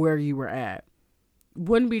of where you were at.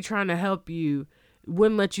 Wouldn't be trying to help you,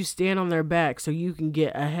 wouldn't let you stand on their back so you can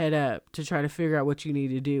get a head up to try to figure out what you need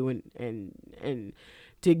to do and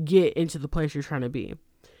to get into the place you're trying to be.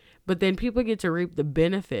 But then people get to reap the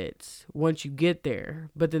benefits once you get there.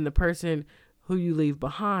 But then the person who you leave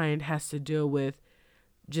behind has to deal with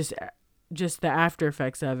just the after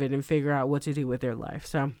effects of it and figure out what to do with their life.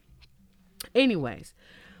 So anyways,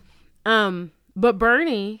 but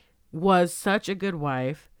Bernie was such a good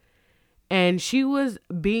wife, and she was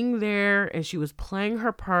being there and she was playing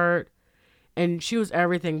her part, and she was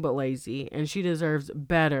everything but lazy, and she deserves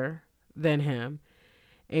better than him.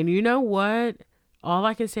 And you know what? All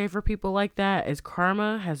I can say for people like that is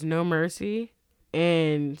karma has no mercy.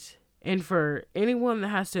 And for anyone that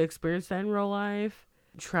has to experience that in real life,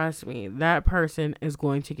 trust me, that person is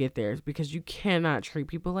going to get theirs, because you cannot treat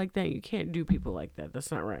people like that. You can't do people like that.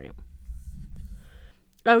 That's not right.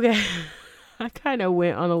 Okay. I kind of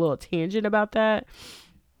went on a little tangent about that.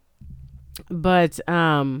 But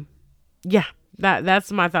yeah,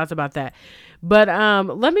 that's my thoughts about that. But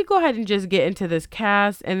let me go ahead and just get into this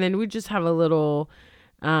cast, and then we just have a little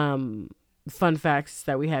fun facts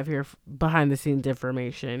that we have here, behind the scenes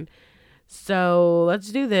information. So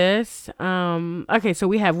let's do this. Okay, so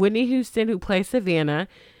we have Whitney Houston, who plays Savannah.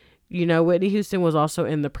 Whitney Houston was also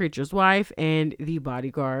in The Preacher's Wife and The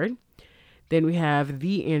Bodyguard. Then we have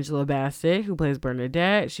the Angela Bassett, who plays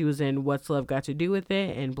Bernadette. She was in What's Love Got to Do with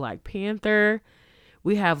It and Black Panther.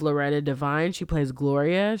 We have Loretta Devine. She plays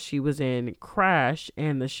Gloria. She was in Crash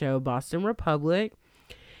and the show Boston Republic.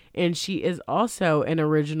 And she is also an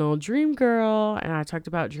original Dreamgirl. And I talked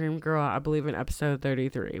about Dreamgirl, I believe, in episode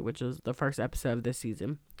 33, which was the first episode of this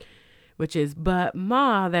season. Which is But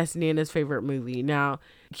Ma, that's Nana's favorite movie. Now,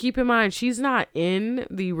 keep in mind, she's not in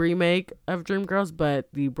the remake of Dreamgirls, but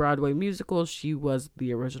the Broadway musical, she was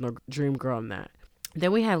the original Dreamgirl in that.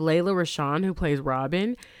 Then we have Layla Rashawn, who plays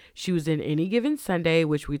Robin. She was in Any Given Sunday,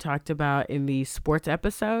 which we talked about in the sports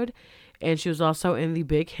episode. And she was also in The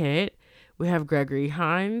Big Hit. We have Gregory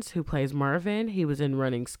Hines, who plays Marvin. He was in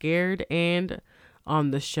Running Scared and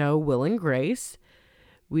on the show Will and Grace.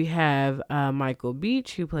 We have Michael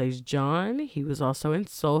Beach, who plays John. He was also in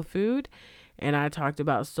Soul Food. And I talked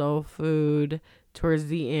about Soul Food towards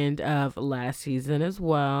the end of last season as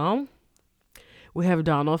well. We have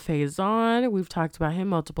Donald Faison. We've talked about him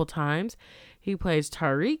multiple times. He plays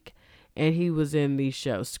Tariq, and he was in the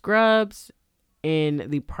show Scrubs. In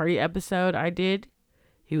the party episode I did,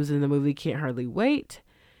 he was in the movie Can't Hardly Wait.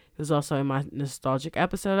 He was also in my nostalgic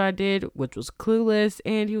episode I did, which was Clueless.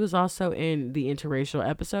 And he was also in the interracial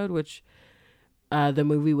episode, which the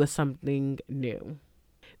movie was Something New.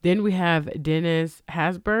 Then we have Dennis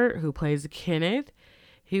Haysbert, who plays Kenneth.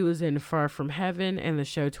 He was in Far From Heaven and the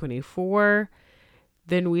show 24.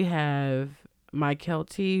 Then we have Michael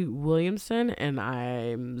T. Williamson, and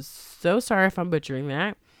I'm so sorry if I'm butchering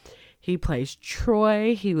that. He plays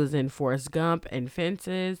Troy. He was in Forrest Gump and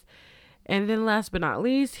Fences. And then last but not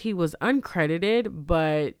least, he was uncredited,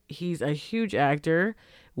 but he's a huge actor.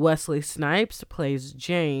 Wesley Snipes plays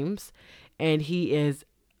James, and he is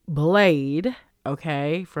Blade,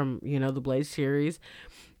 okay, from, the Blade series,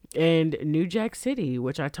 and New Jack City,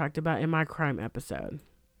 which I talked about in my crime episode.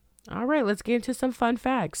 All right, let's get into some fun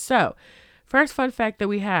facts. So, first fun fact that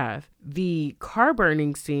we have, the car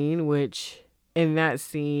burning scene, which in that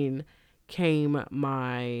scene came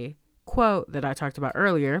my quote that I talked about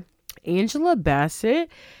earlier. Angela Bassett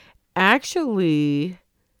actually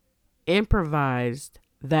improvised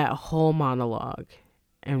that whole monologue.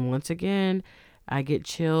 And once again, I get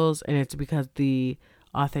chills, and it's because the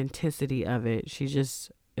authenticity of it. She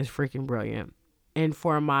just is freaking brilliant. And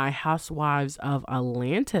for my Housewives of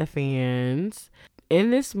Atlanta fans, in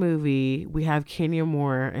this movie, we have Kenya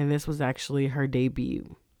Moore, and this was actually her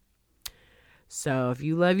debut. So if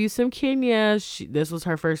you love you some Kenya, this was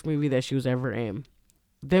her first movie that she was ever in.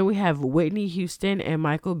 Then we have Whitney Houston and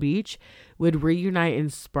Michael Beach would reunite in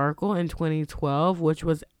Sparkle in 2012, which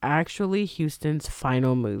was actually Houston's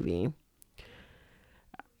final movie.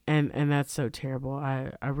 And that's so terrible.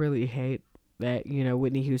 I really hate that,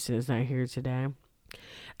 Whitney Houston is not here today.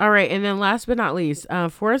 All right, and then last but not least,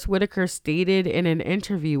 Forrest Whitaker stated in an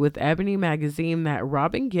interview with Ebony magazine that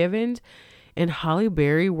Robin Givens and Holly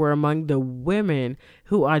Berry were among the women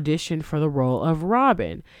who auditioned for the role of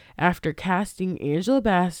Robin. After casting Angela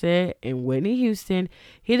Bassett and Whitney Houston,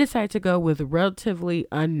 he decided to go with relatively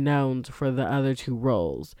unknowns for the other two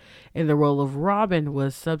roles. And the role of Robin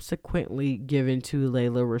was subsequently given to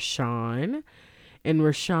Layla Rashawn. And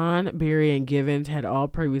Rashawn, Berry, and Givens had all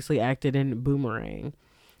previously acted in Boomerang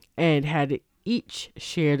and had each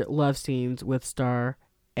shared love scenes with star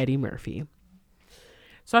Eddie Murphy.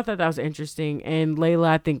 So I thought that was interesting. And Layla,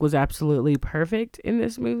 I think, was absolutely perfect in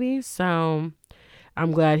this movie. So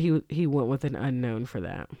I'm glad he went with an unknown for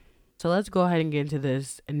that. So let's go ahead and get into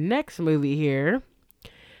this next movie here.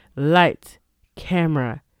 Light,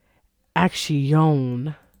 camera,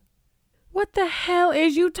 action. What the hell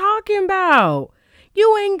is you talking about?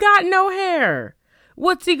 You ain't got no hair.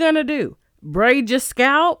 What's he gonna do? Braid your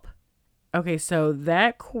scalp? Okay, so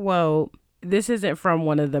that quote, this isn't from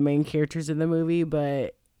one of the main characters in the movie,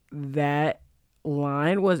 but that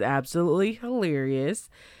line was absolutely hilarious.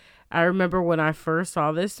 I remember when I first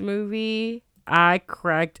saw this movie, I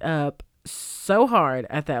cracked up so hard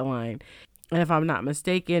at that line. And if I'm not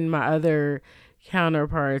mistaken, my other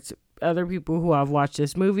counterparts, other people who I've watched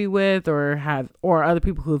this movie with or other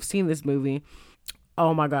people who have seen this movie,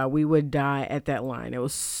 oh my God, we would die at that line. It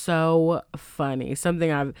was so funny.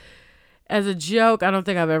 Something as a joke, I don't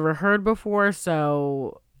think I've ever heard before.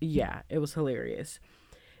 So yeah, it was hilarious.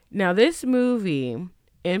 Now this movie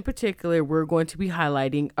in particular, we're going to be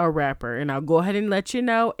highlighting a rapper, and I'll go ahead and let you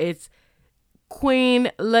know it's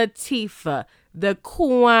Queen Latifah, the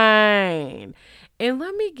Queen. And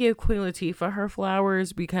let me give Queen Latifah her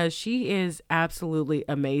flowers because she is absolutely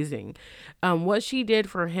amazing. What she did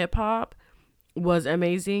for hip hop was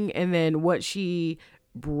amazing, and then what she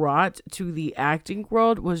brought to the acting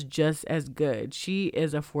world was just as good. She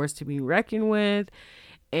is a force to be reckoned with,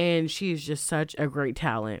 and she is just such a great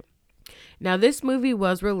talent. Now, this movie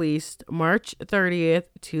was released March 30th,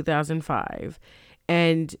 2005,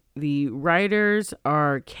 and the writers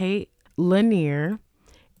are Kate Lanier,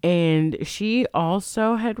 and she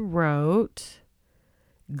also had wrote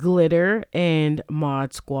Glitter and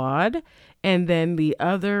Mod Squad. And then the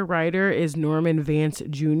other writer is Norman Vance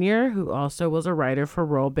Jr., who also was a writer for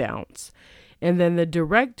Roll Bounce. And then the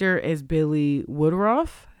director is Billy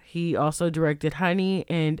Woodruff. He also directed Honey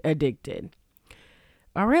and Addicted.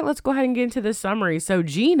 All right, let's go ahead and get into the summary. So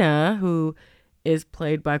Gina, who is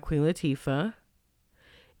played by Queen Latifah,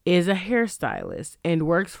 is a hairstylist and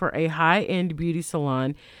works for a high-end beauty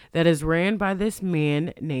salon that is ran by this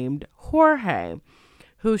man named Jorge,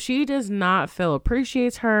 who she does not feel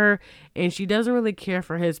appreciates her, and she doesn't really care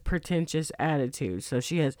for his pretentious attitude. So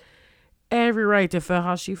she has every right to feel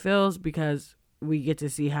how she feels because we get to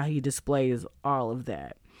see how he displays all of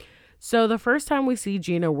that. So the first time we see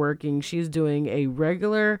Gina working, she's doing a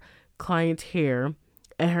regular client's hair,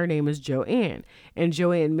 and her name is Joanne. And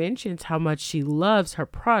Joanne mentions how much she loves her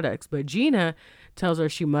products, but Gina tells her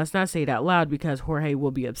she must not say it out loud because Jorge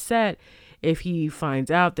will be upset if he finds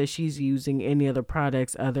out that she's using any other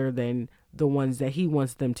products other than the ones that he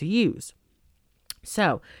wants them to use.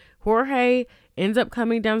 So Jorge ends up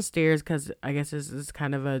coming downstairs because I guess this is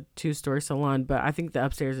kind of a 2-story salon, but I think the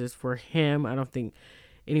upstairs is for him. I don't think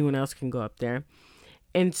anyone else can go up there.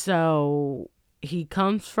 And so he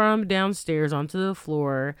comes from downstairs onto the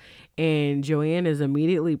floor, and Joanne is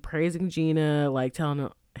immediately praising Gina, like telling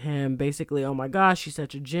him basically, oh my gosh, she's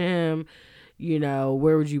such a gem. You know,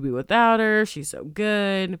 where would you be without her? She's so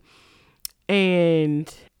good.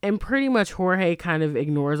 And pretty much Jorge kind of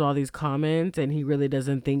ignores all these comments, and he really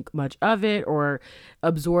doesn't think much of it or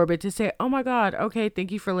absorb it to say, oh my God, okay,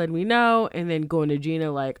 thank you for letting me know. And then going to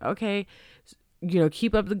Gina like, okay, you know,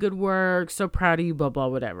 keep up the good work. So proud of you, blah, blah,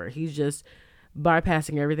 whatever. He's just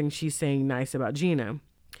bypassing everything she's saying nice about Gina.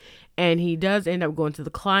 And he does end up going to the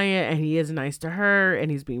client, and he is nice to her,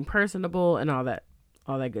 and he's being personable and all that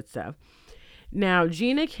good stuff. Now,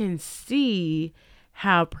 Gina can see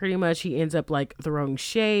how pretty much he ends up like throwing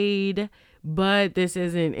shade, but this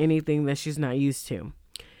isn't anything that she's not used to.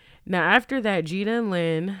 Now, after that, Gina and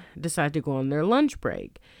Lynn decide to go on their lunch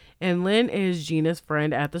break. And Lynn is Gina's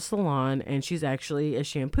friend at the salon, and she's actually a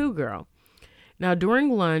shampoo girl. Now, during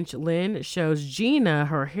lunch, Lynn shows Gina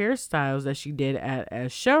her hairstyles that she did at a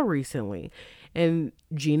show recently. And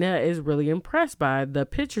Gina is really impressed by the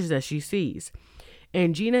pictures that she sees.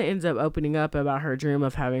 And Gina ends up opening up about her dream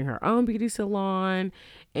of having her own beauty salon.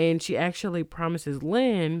 And she actually promises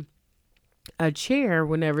Lynn a chair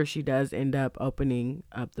whenever she does end up opening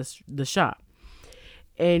up the shop.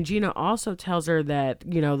 And Gina also tells her that,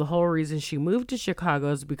 the whole reason she moved to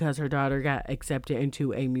Chicago is because her daughter got accepted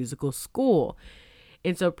into a musical school.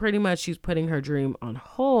 And so pretty much she's putting her dream on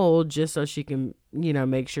hold just so she can,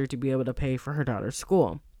 make sure to be able to pay for her daughter's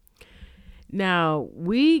school. Now,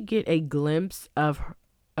 we get a glimpse of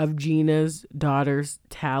Gina's daughter's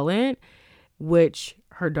talent, which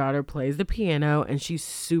her daughter plays the piano and she's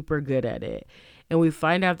super good at it. And we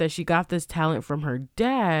find out that she got this talent from her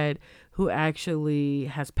dad, who actually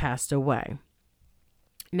has passed away.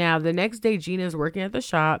 Now, the next day, Gina's working at the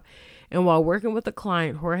shop, and while working with a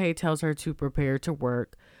client, Jorge tells her to prepare to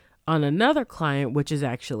work on another client, which is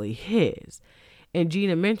actually his. And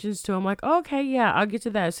Gina mentions to him, like, okay, yeah, I'll get to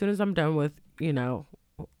that as soon as I'm done with,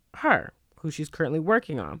 her, who she's currently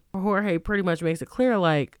working on. Jorge pretty much makes it clear,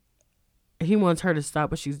 like, he wants her to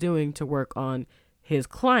stop what she's doing to work on his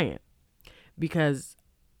client, because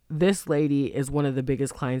this lady is one of the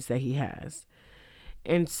biggest clients that he has.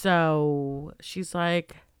 And so she's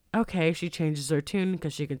like, okay, she changes her tune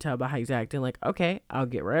because she can tell by how he's acting, like, okay, I'll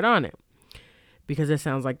get right on it, because it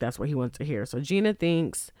sounds like that's what he wants to hear. So Gina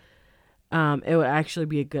thinks it would actually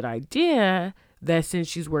be a good idea that since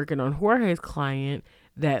she's working on Jorge's client,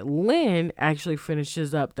 that Lynn actually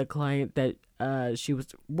finishes up the client that she was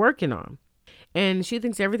working on. And she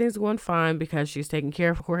thinks everything's going fine because she's taking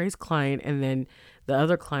care of Jorge's client, and then the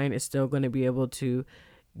other client is still going to be able to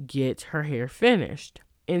get her hair finished.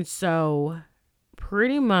 And so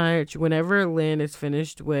pretty much whenever Lynn is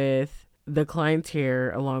finished with the client's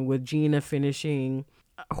hair, along with Gina finishing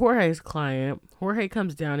Jorge's client, Jorge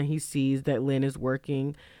comes down and he sees that Lynn is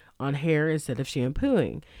working on hair instead of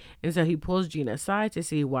shampooing. And so he pulls Gina aside to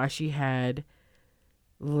see why she had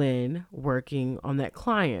Lynn working on that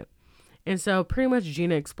client. And so pretty much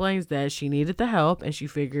Gina explains that she needed the help and she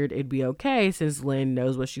figured it'd be okay since Lynn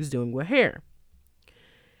knows what she's doing with hair.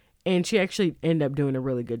 And she actually ended up doing a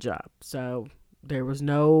really good job. So there was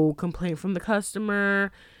no complaint from the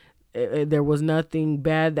customer. There was nothing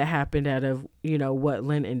bad that happened out of, what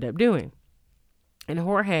Lynn ended up doing. And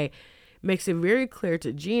Jorge makes it very clear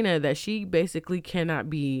to Gina that she basically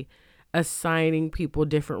cannot be assigning people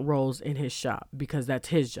different roles in his shop, because that's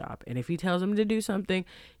his job. And if he tells them to do something,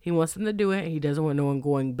 he wants them to do it. He doesn't want no one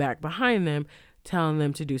going back behind them telling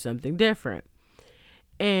them to do something different.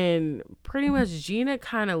 And pretty much Gina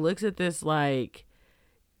kind of looks at this like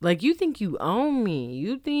you think you own me,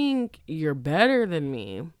 you think you're better than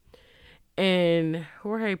me. And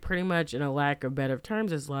Jorge pretty much, in a lack of better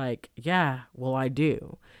terms, is like, yeah, well, I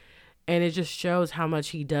do. And it just shows how much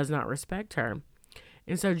he does not respect her.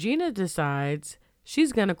 And so Gina decides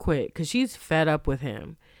she's going to quit because she's fed up with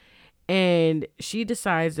him. And she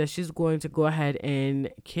decides that she's going to go ahead and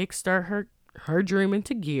kickstart her dream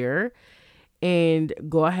into gear and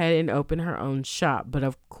go ahead and open her own shop. But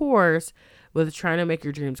of course, with trying to make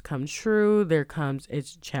your dreams come true, there comes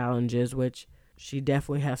its challenges, which she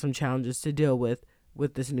definitely has some challenges to deal with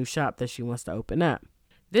this new shop that she wants to open up.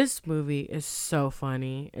 This movie is so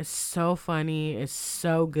funny. It's so funny. It's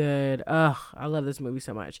so good. Ugh, I love this movie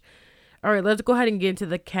so much. All right, let's go ahead and get into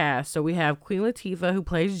the cast. So we have Queen Latifah, who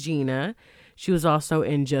plays Gina. She was also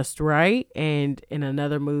in Just Right, and in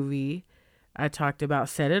another movie I talked about,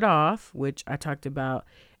 Set It Off, which I talked about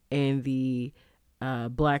in the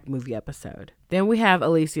Black movie episode. Then we have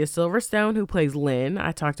Alicia Silverstone, who plays Lynn.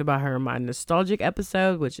 I talked about her in my nostalgic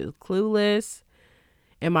episode, which is Clueless.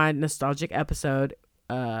 In my nostalgic episode,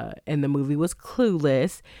 and the movie was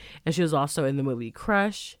Clueless, and she was also in the movie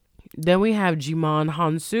Crush. Then we have Djimon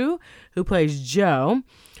Hounsou, who plays Joe.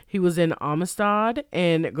 He was in Amistad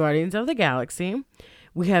and Guardians of the Galaxy.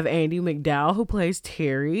 We have Andie MacDowell, who plays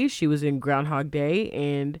Terry. She was in Groundhog Day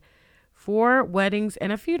and 4 Weddings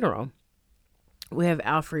and a Funeral. We have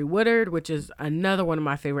Alfre Woodard, which is another one of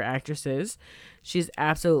my favorite actresses. She's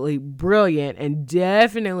absolutely brilliant and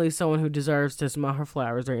definitely someone who deserves to smell her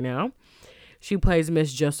flowers right now. She plays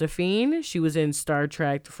Miss Josephine. She was in Star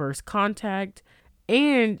Trek First Contact,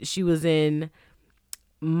 and she was in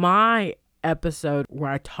my episode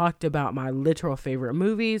where I talked about my literal favorite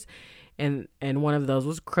movies, and one of those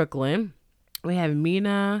was Crooklyn. We have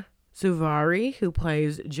Mena Suvari, who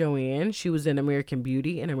plays Joanne. She was in American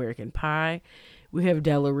Beauty and American Pie. We have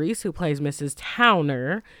Della Reese, who plays Mrs.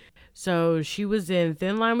 Towner. So she was in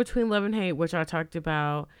Thin Line Between Love and Hate, which I talked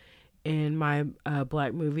about in my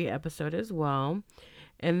Black movie episode as well.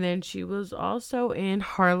 And then she was also in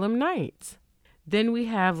Harlem Nights. Then we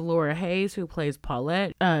have Laura Hayes, who plays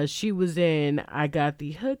Paulette. She was in I Got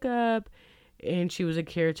the Hookup, and she was a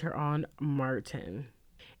character on Martin.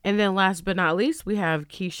 And then last but not least, we have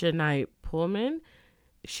Keisha Knight Pullman.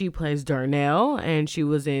 She plays Darnell, and she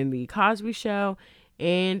was in The Cosby Show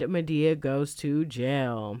and Medea goes to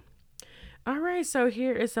jail. All right, so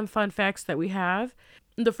here is some fun facts that we have.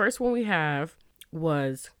 The first one we have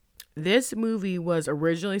was this movie was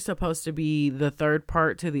originally supposed to be the third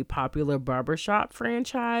part to the popular Barbershop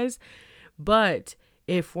franchise, but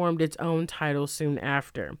it formed its own title soon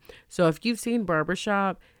after. So if you've seen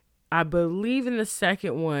Barbershop, I believe in the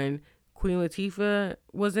second one, Queen Latifah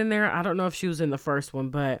was in there. I don't know if she was in the first one,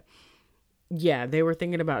 but yeah, they were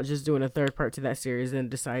thinking about just doing a third part to that series and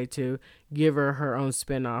decided to give her her own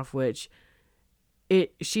spinoff, which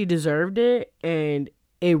she deserved it and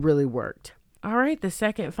it really worked. All right, the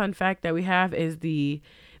second fun fact that we have is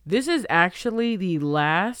this is actually the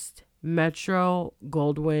last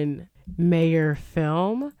Metro-Goldwyn-Mayer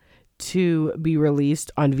film to be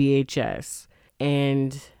released on VHS.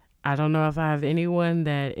 And I don't know if I have anyone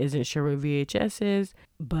that isn't sure what VHS is,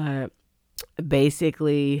 but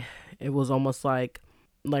basically it was almost like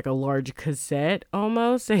a large cassette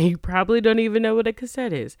almost, and you probably don't even know what a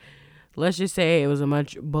cassette is. Let's just say it was a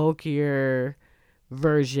much bulkier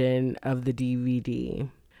version of the DVD.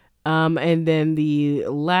 And then the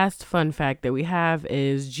last fun fact that we have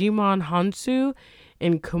is Djimon Hounsou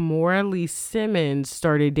and Kimora Lee Simmons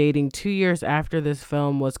started dating 2 years after this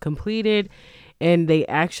film was completed, and they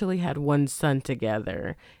actually had one son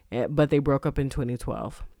together, but they broke up in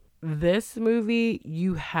 2012. This movie,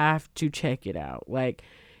 you have to check it out. Like,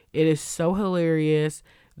 it is so hilarious.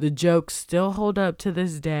 The jokes still hold up to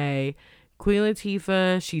this day. Queen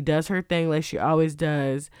Latifah, she does her thing like she always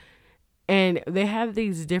does. And they have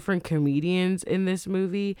these different comedians in this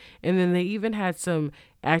movie. And then they even had some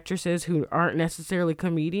actresses who aren't necessarily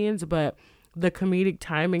comedians, but the comedic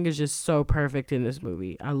timing is just so perfect in this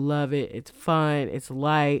movie. I love it. It's fun. It's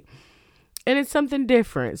light. And it's something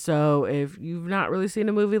different. So if you've not really seen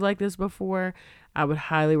a movie like this before, I would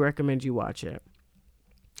highly recommend you watch it.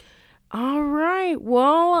 All right.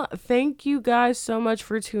 Well, thank you guys so much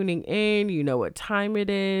for tuning in. You know what time it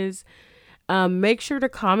is. Make sure to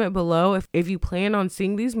comment below if you plan on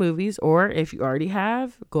seeing these movies, or if you already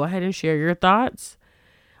have, go ahead and share your thoughts.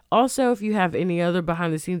 Also, if you have any other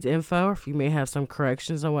behind the scenes info, or if you may have some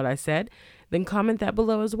corrections on what I said, then comment that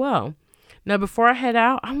below as well. Now, before I head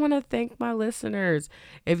out, I want to thank my listeners.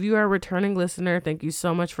 If you are a returning listener, thank you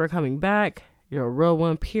so much for coming back. You're a real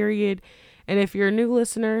one, period. And if you're a new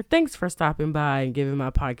listener, thanks for stopping by and giving my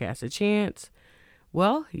podcast a chance.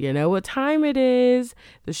 Well, you know what time it is.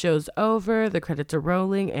 The show's over, the credits are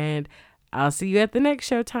rolling, and I'll see you at the next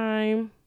showtime.